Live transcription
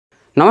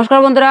নমস্কার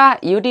বন্ধুরা,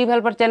 YouTube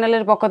helper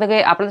চ্যানেলের পক্ষ থেকে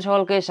আপনাদের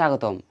সকলকে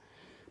স্বাগতম।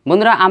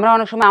 বন্ধুরা, আমরা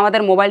অনেক সময়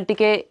আমাদের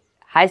মোবাইলটিকে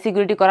হাই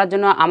সিকিউরিটি করার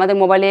জন্য আমাদের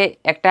মোবাইলে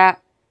একটা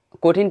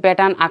কঠিন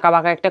প্যাটার্ন আঁকা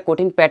একটা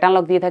কঠিন প্যাটার্ন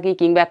লক দিয়ে থাকি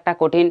কিংবা একটা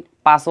কঠিন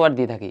পাসওয়ার্ড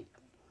দিয়ে থাকি।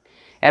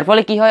 এর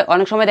ফলে কি হয়,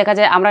 অনেক সময় দেখা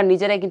যায় আমরা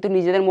নিজেরাই কিন্তু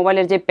নিজেদের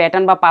মোবাইলের যে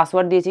প্যাটার্ন বা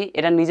পাসওয়ার্ড দিয়েছি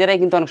এটা নিজেরাই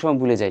কিন্তু অনেক সময়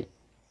ভুলে যাই।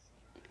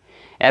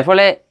 এর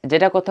ফলে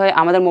যেটা করতে হয়,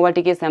 আমাদের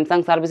মোবাইলটিকে স্যামসাং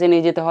সার্ভিসে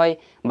নিয়ে যেতে হয়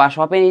বা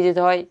শপে নিয়ে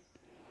যেতে হয়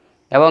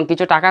এবং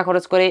কিছু টাকা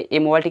খরচ করে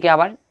এই মোবাইলটিকে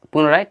আবার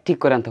পুনরায় ঠিক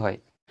করে আনতে হয়।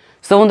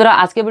 সো বন্ধুরা,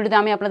 আজকের ভিডিওতে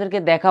আমি আপনাদেরকে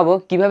দেখাবো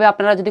কিভাবে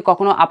আপনারা যদি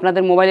কখনো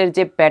আপনাদের মোবাইলের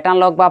যে প্যাটার্ন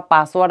লক বা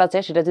পাসওয়ার্ড আছে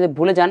সেটা যদি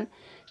ভুলে যান,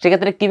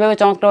 সেক্ষেত্রে কীভাবে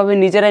চমৎকারভাবে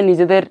নিজেরাই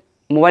নিজেদের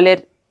মোবাইলের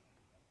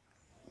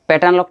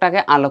প্যাটার্ন লকটাকে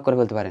আনলক করে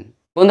ফেলতে পারেন।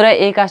 বন্ধুরা,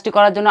 এই কাজটি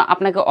করার জন্য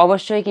আপনাকে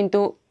অবশ্যই কিন্তু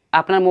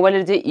আপনার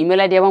মোবাইলের যে ইমেল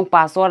আইডি এবং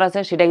পাসওয়ার্ড আছে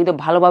সেটা কিন্তু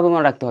ভালোভাবে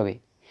মনে রাখতে হবে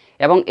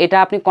এবং এটা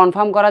আপনি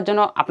কনফার্ম করার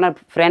জন্য আপনার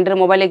ফ্রেন্ডের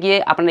মোবাইলে গিয়ে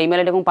আপনার ইমেল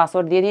আইডি এবং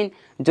পাসওয়ার্ড দিয়ে দিন।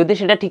 যদি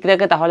সেটা ঠিক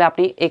থাকে তাহলে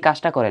আপনি এই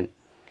কাজটা করেন।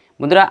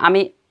 বন্ধুরা,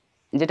 আমি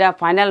যেটা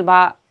ফাইনাল বা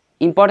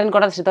ইম্পর্টেন্ট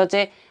করা সেটা হচ্ছে,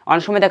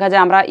 অনেক সময় দেখা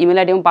যায় আমরা ইমেল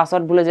আইডি এবং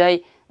পাসওয়ার্ড ভুলে যাই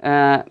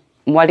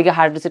মোবাইলটিকে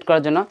হার্ড রিসেট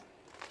করার জন্য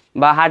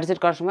বা হার্ড রিসেট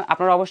করার সময়।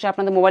 আপনারা অবশ্যই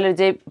আপনাদের মোবাইলের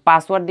যে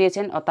পাসওয়ার্ড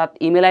দিয়েছেন, অর্থাৎ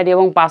ইমেল আইডি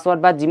এবং পাসওয়ার্ড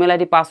বা জিমেল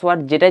আইডি পাসওয়ার্ড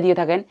যেটাই দিয়ে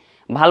থাকেন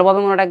ভালোভাবে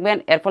মনে রাখবেন।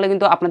 এর ফলে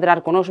কিন্তু আপনাদের আর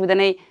কোনো অসুবিধা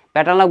নেই,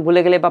 প্যাটার্ন লক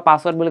ভুলে গেলে বা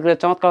পাসওয়ার্ড ভুলে গেলে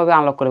চমৎকারভাবে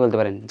আনলক করে ফেলতে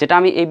পারেন, যেটা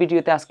আমি এই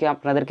ভিডিওতে আজকে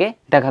আপনাদেরকে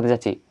দেখাতে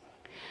যাচ্ছি।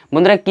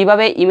 বন্ধুরা,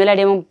 কীভাবে ইমেল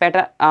আইডি এবং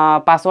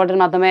পাসওয়ার্ডের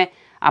মাধ্যমে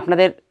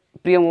আপনাদের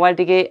প্রিয়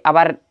মোবাইলটিকে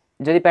আবার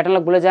যদি প্যাটার্ন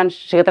লক ভুলে যান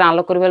সেক্ষেত্রে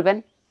আনলক করে ফেলবেন,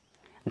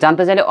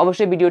 জানতে চাইলে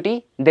অবশ্যই ভিডিওটি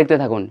দেখতে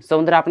থাকুন। সো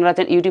বন্ধুরা, আপনারা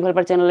আছেন ইউটিউব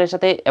হেল্পার চ্যানেলের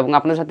সাথে এবং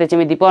আপনাদের সাথে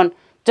আমি দীপন।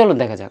 চলুন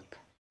দেখা যাক।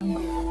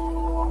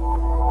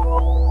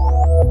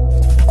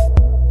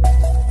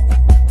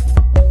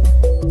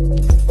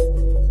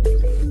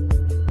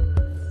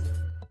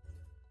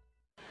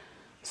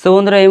 সো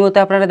বন্ধুরা, এই মুহূর্তে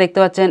আপনারা দেখতে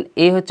পাচ্ছেন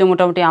এই হচ্ছে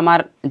মোটামুটি আমার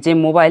যে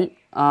মোবাইল,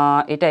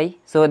 এটাই।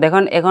 সো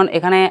দেখুন, এখন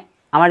এখানে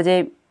আমার যে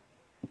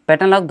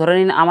প্যাটার্ন লক, ধরে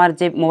নিন আমার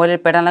যে মোবাইলের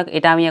প্যাটার্ন লক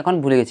এটা আমি এখন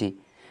ভুলে গেছি।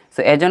 সো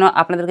এর জন্য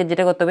আপনাদেরকে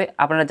যেটা করতে হবে,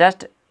 আপনারা জাস্ট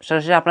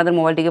সরাসরি আপনাদের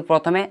মোবাইলটিকে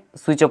প্রথমে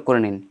সুইচ অফ করে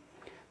নিন।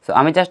 সো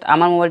আমি জাস্ট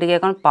আমার মোবাইলটিকে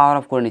এখন পাওয়ার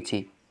অফ করে নিচ্ছি।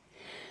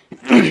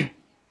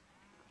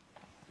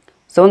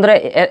 সো বন্ধুরা,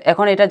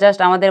 এখন এটা জাস্ট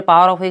আমাদের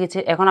পাওয়ার অফ হয়ে গেছে।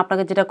 এখন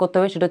আপনাকে যেটা করতে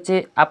হবে সেটা হচ্ছে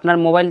আপনার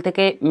মোবাইল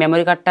থেকে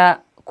মেমোরি কার্ডটা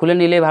খুলে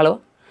নিলে ভালো।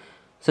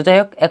 সো যাই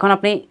হোক, এখন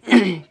আপনি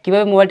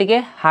কীভাবে মোবাইলটিকে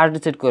হার্ড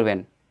রিসেট করবেন,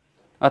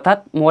 অর্থাৎ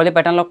মোবাইলের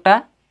প্যাটার্ন লকটা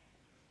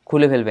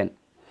খুলে ফেলবেন।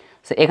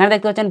 সো এখানে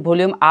দেখতে পাচ্ছেন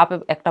ভলিউম আপ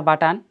একটা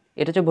বাটন,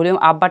 এটা হচ্ছে ভলিউম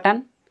আপ বাটন,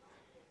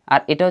 আর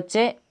এটা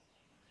হচ্ছে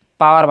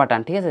পাওয়ার বাটন,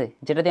 ঠিক আছে,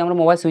 যেটা দিয়ে আমরা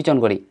মোবাইল সুইচ অন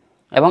করি।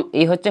 এবং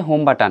এই হচ্ছে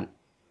হোম বাটন,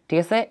 ঠিক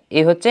আছে,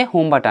 এই হচ্ছে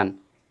হোম বাটন।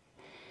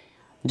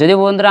 যদিও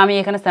বন্ধুরা আমি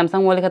এখানে স্যামসাং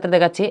মোবাইলের ক্ষেত্রে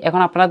দেখাচ্ছি,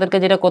 এখন আপনাদেরকে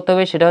যেটা করতে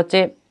হবে সেটা হচ্ছে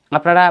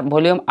আপনারা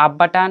volume up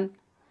button,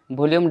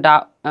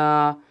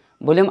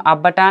 volume up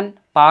button,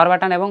 power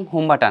button এবং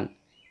হোম বাটন,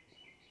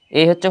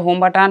 এই হচ্ছে home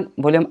button,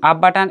 volume up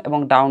button এবং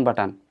ডাউন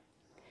বাটন,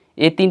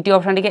 এই তিনটি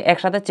অপশানটিকে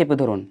একসাথে চেপে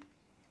ধরুন।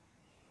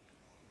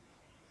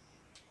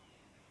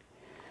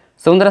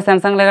 সো বন্ধুরা,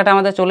 স্যামসাং লেখাটা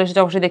আমাদের চলে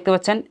এসেছে অবশ্যই দেখতে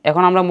পাচ্ছেন।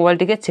 এখন আমরা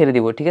মোবাইলটিকে ছেড়ে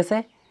দিব, ঠিক আছে।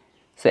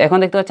 সো এখন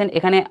দেখতে পাচ্ছেন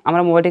এখানে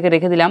আমরা মোবাইলটিকে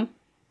রেখে দিলাম।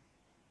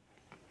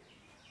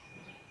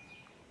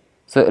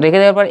 সো রেখে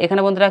দেওয়ার পর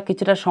এখানে বন্ধুরা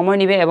কিছুটা সময়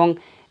নেবে এবং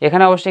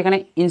এখানে অবশ্যই এখানে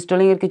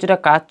ইনস্টলিংয়ের কিছুটা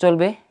কাজ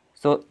চলবে।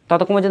 সো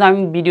ততক্ষণ পর্যন্ত আমি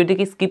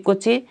ভিডিওটিকে স্কিপ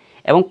করছি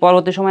এবং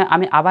পরবর্তী সময়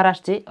আমি আবার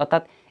আসছি,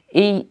 অর্থাৎ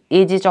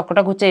এই যে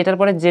চক্রটা ঘুরছে এটার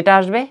পরে যেটা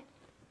আসবে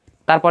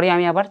তারপরে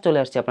আমি আবার চলে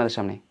আসছি আপনাদের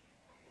সামনে,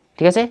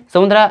 ঠিক আছে। সো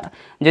বন্ধুরা,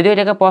 যদিও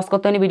এটাকে পজ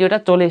করতে হয়নি, ভিডিওটা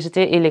চলে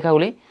এসেছে এই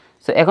লেখাগুলি।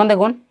 সো এখন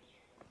দেখুন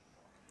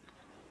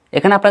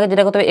এখানে আপনাকে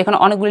যেটা করতে হবে, এখানে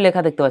অনেকগুলি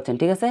লেখা দেখতে পাচ্ছেন,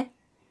 ঠিক আছে,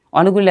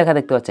 অনেকগুলি লেখা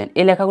দেখতে পাচ্ছেন।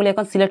 এই লেখাগুলি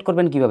এখন সিলেক্ট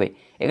করবেন কীভাবে,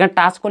 এখানে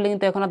টাচ করলে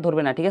কিন্তু এখন আর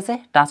ধরবে না, ঠিক আছে,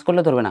 টাচ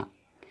করলে ধরবে না।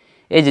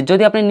 এই যে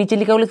যদি আপনি নিচে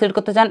লেখাগুলি সিলেক্ট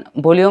করতে চান,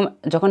 ভলিউম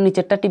যখন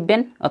নিচেরটা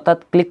টিপবেন, অর্থাৎ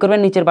ক্লিক করবেন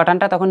নিচের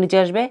বাটনটা, তখন নিচে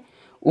আসবে,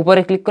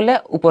 উপরে ক্লিক করলে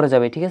উপরে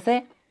যাবে, ঠিক আছে।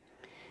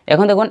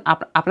 এখন দেখুন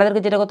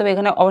আপনাদেরকে যেটা করতে হবে,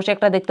 এখানে অবশ্যই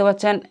একটা দেখতে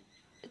পাচ্ছেন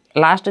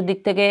লাস্টের দিক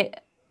থেকে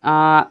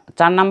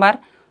 4 নাম্বার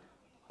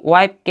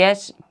ওয়াইপ ক্যাশ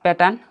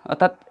প্যাটার্ন,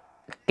 অর্থাৎ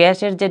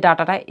ক্যাশের যে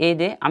ডাটাটা, এই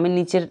যে আমি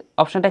নিচের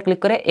অপশানটা ক্লিক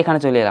করে এখানে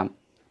চলে এলাম,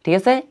 ঠিক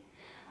আছে।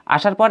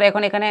 আসার পর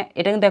এখন এখানে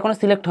এটা কিন্তু এখনও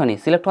সিলেক্ট হয়নি,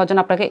 সিলেক্ট হওয়ার জন্য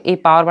আপনাকে এই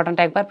পাওয়ার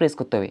বাটনটা একবার প্রেস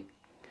করতে হবে।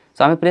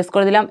 সো আমি প্রেস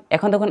করে দিলাম।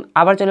 এখন দেখুন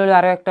আবার চলে এলো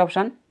আরও একটা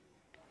অপশান।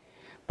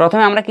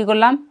 প্রথমে আমরা কি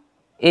করলাম,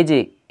 এই যে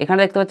এখানে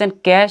দেখতে পাচ্ছেন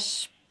ক্যাশ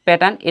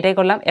প্যাটার্ন, এটাই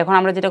করলাম। এখন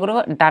আমরা যেটা করব,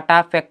 ডাটা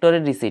ফ্যাক্টরি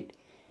রিসিট,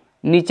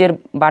 নিচের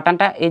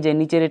বাটনটা, এই যে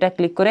নিচের এটা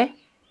ক্লিক করে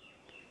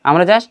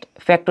আমরা জাস্ট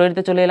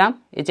ফ্যাক্টরিতে চলে এলাম।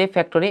 এই যে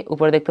ফ্যাক্টরি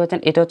উপরে দেখতে পাচ্ছেন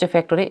এটা হচ্ছে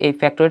ফ্যাক্টরি, এই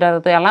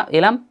ফ্যাক্টরিটাতে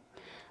এলাম।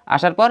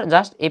 আসার পর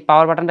জাস্ট এই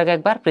পাওয়ার বাটনটাকে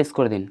একবার প্রেস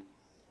করে দিন।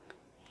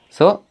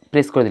 সো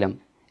প্রেস করে দিলাম।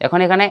 এখন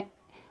এখানে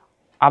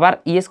আবার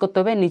ইয়েস করতে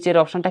হবে, নিচের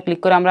অপশানটা ক্লিক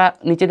করে আমরা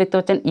নিচে দেখতে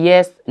পাচ্ছেন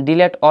yes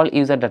delete all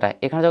user data,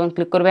 এখানে যখন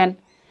ক্লিক করবেন,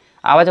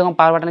 আবার যখন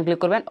পাওয়ার বাটনে ক্লিক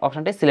করবেন,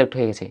 অপশানটি সিলেক্ট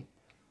হয়ে গেছে।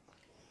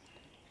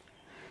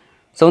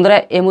 সো বন্ধুরা,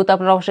 এই মুহূর্তে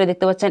আপনারা অবশ্যই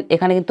দেখতে পাচ্ছেন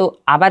এখানে কিন্তু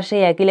আবার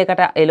সেই একই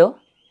লেখাটা এলো।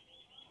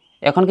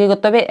 এখন কী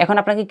করতে হবে, এখন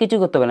আপনাকে কিছু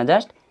করতে হবে না,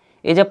 জাস্ট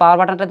এই যে পাওয়ার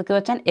বাটনটা দেখতে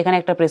পাচ্ছেন এখানে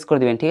একটা প্রেস করে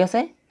দেবেন, ঠিক আছে।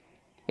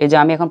 এই যে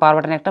আমি এখন পাওয়ার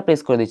বাটনে একটা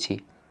প্রেস করে দিচ্ছি।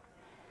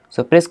 সো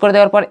প্রেস করে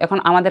দেওয়ার পর এখন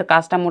আমাদের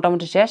কাজটা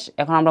মোটামুটি শেষ।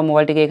 এখন আমরা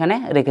মোবাইলটিকে এখানে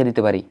রেখে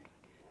দিতে পারি।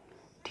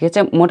 ঠিক আছে,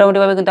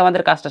 মোটামুটিভাবে কিন্তু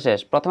আমাদের কাজটা শেষ।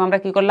 প্রথমে আমরা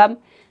কী করলাম,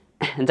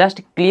 জাস্ট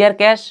ক্লিয়ার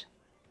ক্যাশ,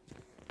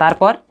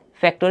 তারপর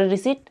ফ্যাক্টরি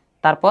রিসিট,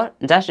 তারপর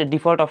জাস্ট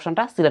ডিফল্ট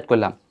অপশানটা সিলেক্ট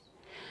করলাম।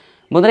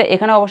 বন্ধুরা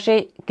এখানে অবশ্যই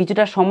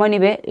কিছুটা সময়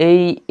নেবে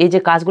এই যে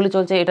কাজগুলি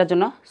চলছে এটার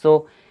জন্য। সো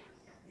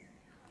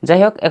যাই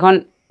হোক, এখন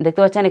দেখতে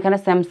পাচ্ছেন এখানে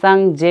Samsung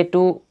J2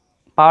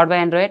 power by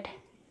Android,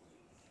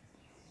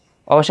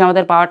 অবশ্যই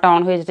আমাদের পাওয়ারটা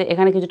অন হয়ে যাচ্ছে।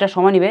 এখানে কিছুটা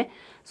সময় নেবে।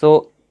 সো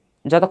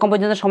যতক্ষণ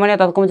পর্যন্ত সময় নেয়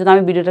ততক্ষণ পর্যন্ত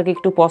আমি ভিডিওটাকে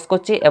একটু পজ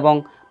করছি এবং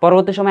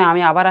পরবর্তী সময়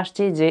আমি আবার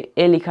আসছি যে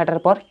এই লেখাটার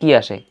পর কী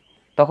আসে,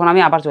 তখন আমি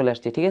আবার চলে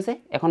আসছি। ঠিক আছে,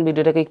 এখন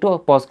ভিডিওটাকে একটু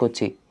পজ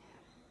করছি।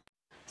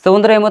 সো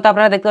বন্ধুরা এই মতো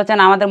আপনারা দেখতে পাচ্ছেন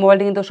আমাদের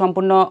মোবাইলটি কিন্তু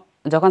সম্পূর্ণ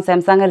যখন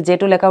স্যামসাংয়ের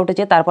J2 লেখা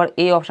উঠেছে তারপর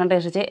এই অপশানটা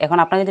এসেছে। এখন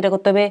আপনাকে যেটা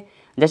করতে হবে,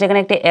 যে সেখানে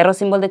একটি অ্যারো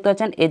সিম্বল দেখতে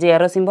পাচ্ছেন, এই যে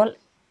অ্যারো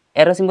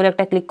সিম্বলে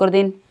একটা ক্লিক করে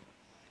দিন।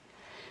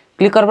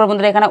 ক্লিক করার পর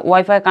বন্ধুরা এখানে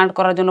ওয়াইফাই কানেক্ট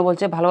করার জন্য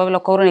বলছে, ভালোভাবে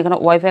লক্ষ্য করুন, এখানে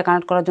ওয়াইফাই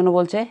কানেক্ট করার জন্য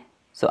বলছে।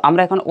 সো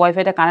আমরা এখন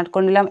ওয়াইফাইটা কানেক্ট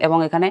করে নিলাম এবং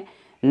এখানে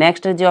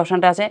নেক্সটের যে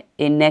অপশানটা আছে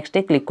এই নেক্সটে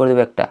ক্লিক করে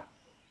দেবো একটা।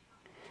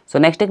 সো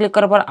নেক্সটে ক্লিক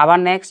করার পর আবার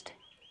নেক্সট,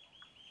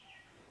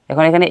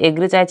 এখন এখানে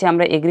এগ্রি চাইছে,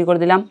 আমরা এগ্রি করে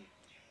দিলাম।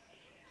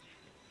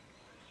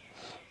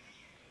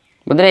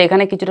 বন্ধুরা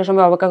এখানে কিছুটা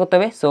সময় অপেক্ষা করতে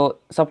হবে। সো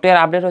সফটওয়্যার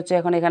আপডেট হচ্ছে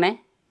এখন এখানে,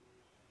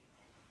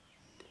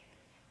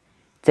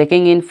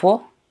 চেকিং ইনফো।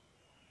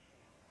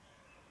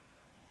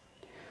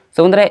 সো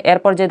বন্ধুরা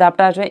এরপর যে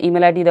ধাপটা আসবে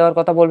ইমেল আইডি দেওয়ার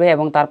কথা বলবে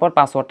এবং তারপর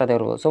পাসওয়ার্ডটা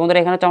দেওয়া হবে। সো বন্ধুরা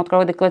এখানে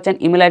চমৎকারভাবে দেখতে পাচ্ছেন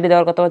ইমেল আইডি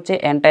দেওয়ার কথা হচ্ছে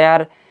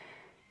এন্টায়ার,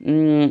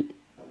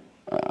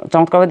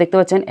 চমৎকারভাবে দেখতে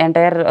পাচ্ছেন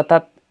এন্টায়ার,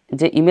 অর্থাৎ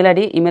যে ইমেল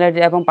আইডি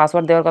এবং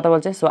পাসওয়ার্ড দেওয়ার কথা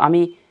বলছে। সো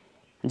আমি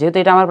যেহেতু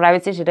এটা আমার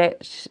প্রাইভেসি, সেটা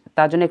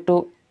তার জন্য একটু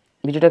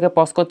ভিডিওটাকে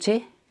পজ করছি।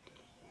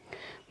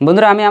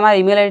 বন্ধুরা আমি আমার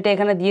ইমেল আইডিটা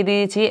এখানে দিয়ে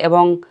দিয়েছি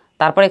এবং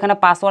তারপর এখানে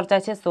পাসওয়ার্ড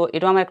চাইছে। সো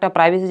এটাও আমার একটা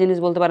প্রাইভেসি জিনিস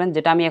বলতে পারেন,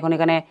 যেটা আমি এখন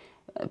এখানে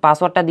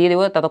পাসওয়ার্ডটা দিয়ে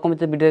দেবো। ততক্ষণ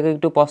ভিডিওটাকে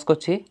একটু পজ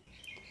করছি।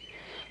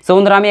 সো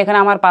বন্ধুরা আমি এখানে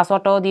আমার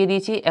পাসওয়ার্ডটাও দিয়ে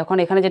দিয়েছি। এখন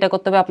এখানে যেটা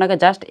করতে হবে আপনাকে,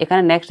 জাস্ট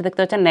এখানে নেক্সট দেখতে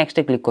পাচ্ছেন,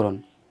 নেক্সটে ক্লিক করুন।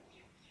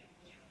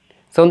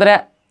 সো বন্ধুরা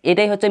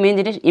এটাই হচ্ছে মেন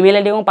জিনিস, ইমেল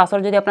আইডি এবং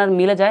পাসওয়ার্ড যদি আপনার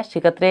মিলে যায়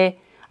সেক্ষেত্রে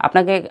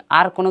আপনাকে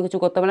আর কোনো কিছু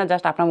করতে হবে না,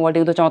 জাস্ট আপনার মোবাইলটি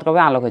কিন্তু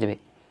চমৎকারভাবে আনলক হয়ে যাবে।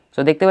 সো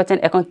দেখতে পাচ্ছেন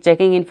এখন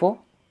চেকিং ইনফো।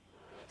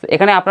 তো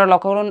এখানে আপনারা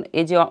লক্ষ্য করুন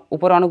এই যে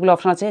উপরে অনেকগুলো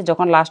অপশন আছে,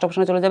 যখন লাস্ট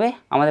অপশনে চলে যাবে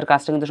আমাদের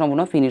কাজটা কিন্তু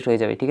সম্পূর্ণ ফিনিশ হয়ে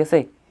যাবে। ঠিক আছে,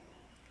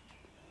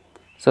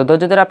 সো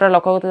ধৈর্য ধরে আপনারা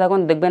লক্ষ্য করতে থাকুন,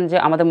 দেখবেন যে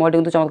আমাদের মোবাইলটি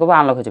কিন্তু চমৎকারভাবে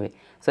আনলক হয়ে যাবে।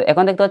 সো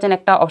এখন দেখতে পাচ্ছেন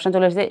একটা অপশন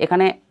চলে এসেছে,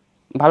 এখানে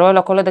ভালোভাবে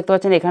লক্ষ্য করলে দেখতে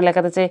পাচ্ছেন এখানে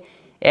লেখা আছে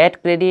add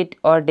credit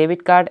or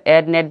debit card,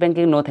 add net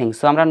banking, no thanks.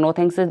 So আমরা নো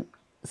থ্যাঙ্কসে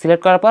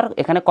সিলেক্ট করার পর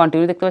এখানে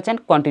কন্টিনিউ দেখতে পাচ্ছেন,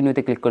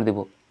 কন্টিনিউতে ক্লিক করে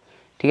দেবো।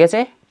 ঠিক আছে,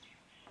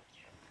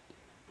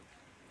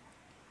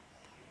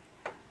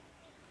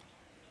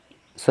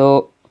 সো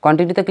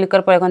কন্টিনিউতে ক্লিক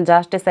করার পর এখন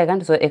জাস্ট এ সেকেন্ড।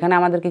 সো এখানে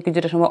আমাদেরকে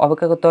কিছুটা সময়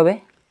অপেক্ষা করতে হবে।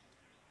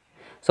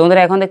 সো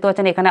বন্ধুরা এখন দেখতে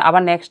পাচ্ছেন এখানে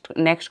আবার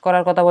নেক্সট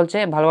করার কথা বলছে,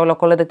 ভালোভাবে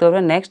লক্ষ্য করলে দেখতে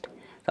পাবেন নেক্সট।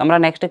 তো আমরা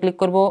নেক্সটে ক্লিক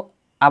করব।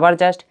 আবার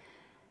জাস্ট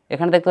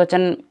এখানে দেখতে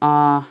পাচ্ছেন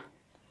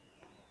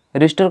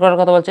রিস্টোর করার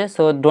কথা বলছে।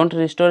 সো ডোন্ট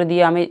রিস্টোর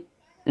দিয়ে আমি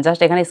জাস্ট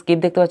এখানে স্কিপ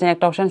দেখতে পাচ্ছেন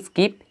একটা অপশান,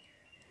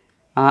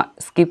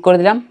 স্কিপ করে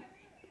দিলাম,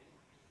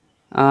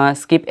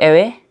 স্কিপ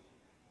অ্যাওয়ে।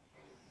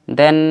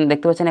 দেন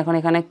দেখতে পাচ্ছেন এখন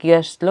এখানে কী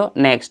আসলো,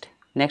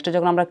 নেক্সটে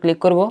যখন আমরা ক্লিক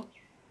করব,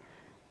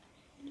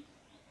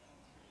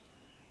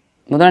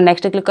 বন্ধুরা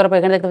নেক্সটে ক্লিক করার পর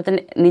এখানে দেখতে পাচ্ছেন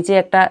নিচে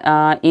একটা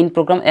ইন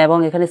প্রোগ্রাম এবং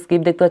এখানে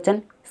স্কিপ দেখতে পাচ্ছেন।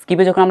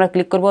 স্কিপে যখন আমরা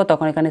ক্লিক করব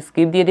তখন এখানে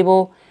স্কিপ দিয়ে দিব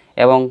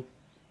এবং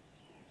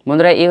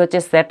বন্ধুরা এই হচ্ছে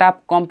সেট আপ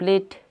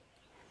কমপ্লিট।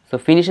 সো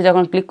ফিনিশে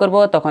যখন ক্লিক করব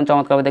তখন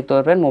চমৎকারভাবে দেখতে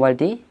পারবেন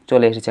মোবাইলটি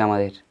চলে এসেছে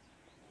আমাদের।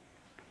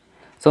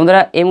 সো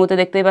বন্ধুরা এই মুহূর্তে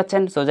দেখতেই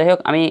পাচ্ছেন। সো যাই হোক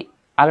আমি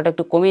আলোটা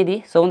একটু কমিয়ে দিই।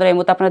 সো বন্ধুরা এই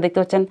মুহূর্তে আপনারা দেখতে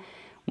পাচ্ছেন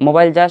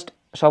মোবাইল জাস্ট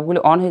সবগুলো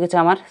অন হয়ে গেছে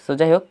আমার। সো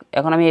যাই হোক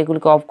এখন আমি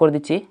এগুলিকে অফ করে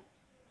দিচ্ছি।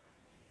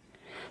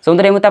 সো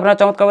বন্ধুরা এই মুহূর্তে আপনারা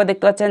চমৎকারভাবে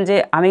দেখতে পাচ্ছেন যে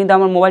আমি কিন্তু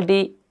আমার মোবাইলটি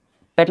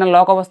প্যাটার্ন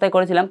লক অবস্থায়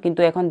করেছিলাম, কিন্তু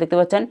এখন দেখতে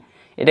পাচ্ছেন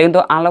এটা কিন্তু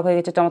আনলক হয়ে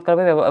গেছে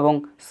চমৎকারভাবে এবং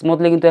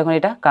স্মুথলি কিন্তু এখন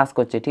এটা কাজ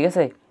করছে। ঠিক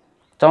আছে,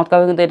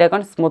 চমৎকারভাবে কিন্তু এটা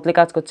এখন স্মুথলি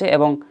কাজ করছে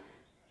এবং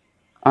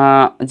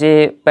যে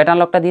প্যাটার্ন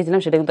লকটা দিয়েছিলাম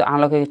সেটা কিন্তু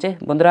আনলক হয়ে গেছে।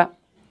 বন্ধুরা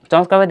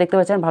চমৎকারভাবে দেখতে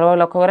পাচ্ছেন, ভালোভাবে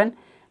লক্ষ্য করেন,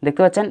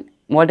 দেখতে পাচ্ছেন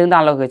মোবাইলটি কিন্তু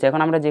আনলক হয়েছে। এখন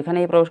আমরা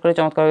যেখানেই প্রবেশ করি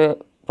চমৎকারভাবে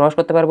প্রবেশ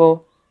করতে পারবো।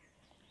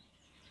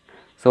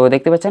 সো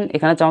দেখতে পাচ্ছেন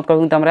এখানে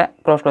চমৎকারভাবে কিন্তু আমরা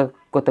প্রবেশ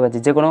করতে পারছি,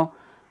 যে কোনো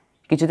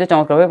কিছুতে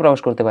চমৎকারভাবে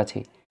প্রবেশ করতে পারছি।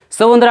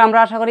 সো বন্ধুরা আমরা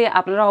আশা করি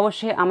আপনারা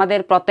অবশ্যই আমাদের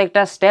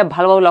প্রত্যেকটা স্টেপ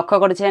ভালোভাবে লক্ষ্য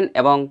করেছেন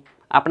এবং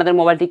আপনাদের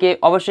মোবাইলটিকে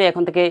অবশ্যই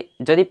এখন থেকে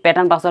যদি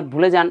প্যাটার্ন পাসওয়ার্ড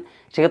ভুলে যান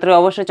সেক্ষেত্রে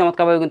অবশ্যই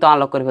চমৎকারভাবে কিন্তু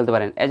আনলক করে ফেলতে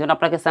পারেন। এই জন্য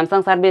আপনাকে স্যামসাং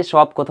সার্ভিস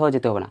সব কোথাও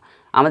যেতে হবে না।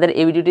 আমাদের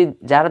এই ভিডিওটি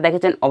যারা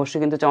দেখেছেন অবশ্যই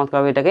কিন্তু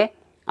চমৎকারভাবে এটাকে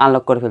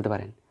আনলক করে ফেলতে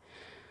পারেন।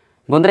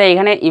 বন্ধুরা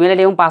এখানে ইমেল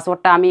আইডি এবং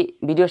পাসওয়ার্ডটা আমি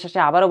ভিডিও শেষে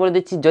আবারও বলে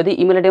দিচ্ছি, যদি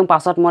ইমেল আইডি এবং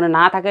পাসওয়ার্ড মনে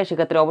না থাকে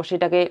সেক্ষেত্রে অবশ্যই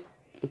এটাকে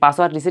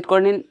পাসওয়ার্ড রিসেট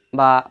করে নিন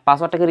বা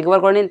পাসওয়ার্ডটাকে রিকভার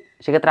করে নিন,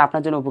 সেক্ষেত্রে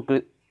আপনার জন্য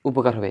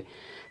উপকার হবে।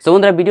 সো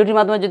বন্ধুরা ভিডিওটির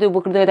মাধ্যমে যদি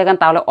উপকৃত হয়ে থাকেন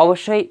তাহলে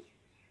অবশ্যই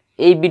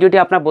এই ভিডিওটি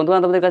আপনার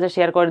বন্ধুবান্ধবদের কাছে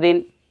শেয়ার করে দিন,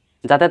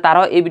 যাতে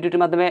তারাও এই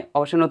ভিডিওটির মাধ্যমে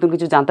অবশ্যই নতুন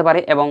কিছু জানতে পারে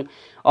এবং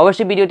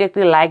অবশ্যই ভিডিওটি একটি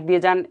লাইক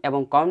দিয়ে যান এবং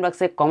কমেন্ট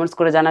বক্সে কমেন্টস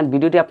করে জানান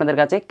ভিডিওটি আপনাদের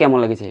কাছে কেমন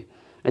লেগেছে।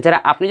 এছাড়া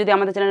আপনি যদি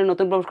আমাদের চ্যানেলে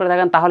নতুন প্রবেশ করে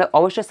থাকেন তাহলে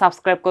অবশ্যই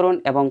সাবস্ক্রাইব করুন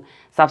এবং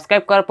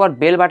সাবস্ক্রাইব করার পর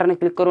বেল বাটনে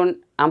ক্লিক করুন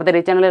আমাদের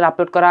এই চ্যানেলের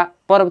আপলোড করা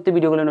পরবর্তী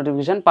ভিডিওগুলোর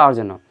নোটিফিকেশন পাওয়ার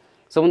জন্য।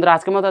 সো বন্ধুরা,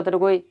 আজকের মতো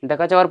এতটুকুই।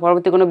 দেখা হচ্ছে আবার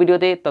পরবর্তী কোনো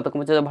ভিডিওতে। ততক্ষণ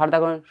পর্যন্ত ভালো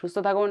থাকুন, সুস্থ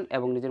থাকুন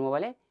এবং নিজের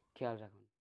মোবাইলে খেয়াল রাখুন।